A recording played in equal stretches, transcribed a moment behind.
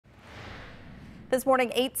This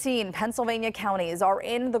morning, 18 Pennsylvania counties are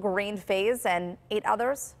in the green phase and 8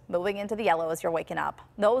 others moving into the yellow as you're waking up.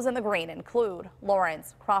 Those in the green include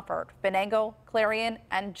Lawrence, Crawford, Venango, Clarion,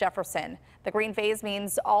 and Jefferson. The green phase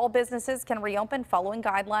means all businesses can reopen following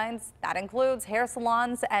guidelines. That includes hair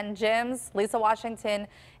salons and gyms. Lisa Washington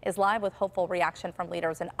is live with hopeful reaction from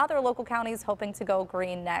leaders in other local counties hoping to go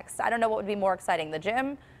green next. I don't know what would be more exciting, the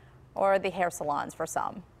gym or the hair salons for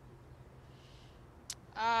some.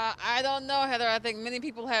 I don't know, Heather. I think many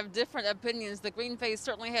people have different opinions. The green phase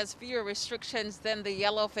certainly has fewer restrictions than the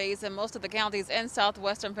yellow phase, and most of the counties in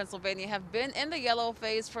southwestern Pennsylvania have been in the yellow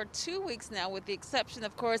phase for 2 weeks now, with the exception,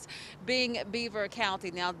 of course, being Beaver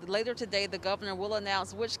County. Now, later today, the governor will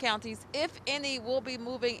announce which counties, if any, will be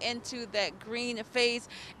moving into that green phase.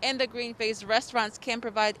 In the green phase, restaurants can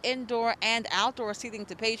provide indoor and outdoor seating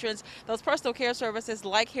to patrons. Those personal care services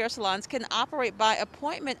like hair salons can operate by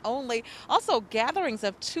appointment only. Also, gatherings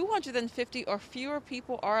of 250 or fewer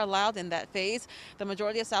people are allowed in that phase. The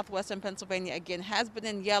majority of southwestern Pennsylvania, again, has been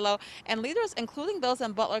in yellow, and leaders, including those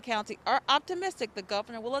in Butler County, are optimistic the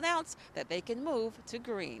governor will announce that they can move to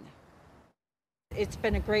green. It's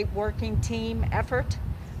been a great working team effort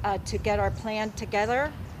to get our plan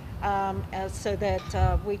together so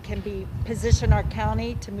that we can position our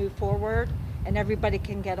county to move forward and everybody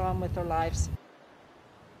can get on with their lives.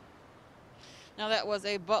 Now, that was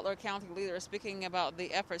a Butler County leader speaking about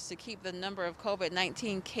the efforts to keep the number of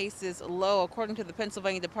COVID-19 cases low. According to the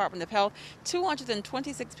Pennsylvania Department of Health,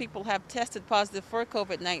 226 people have tested positive for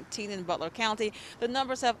COVID-19 in Butler County. The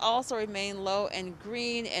numbers have also remained low in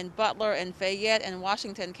Greene and Butler and Fayette and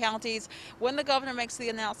Washington counties. When the governor makes the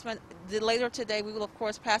announcement later today, we will, of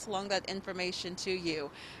course, pass along that information to you.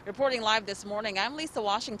 Reporting live this morning, I'm Lisa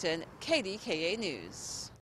Washington, KDKA News.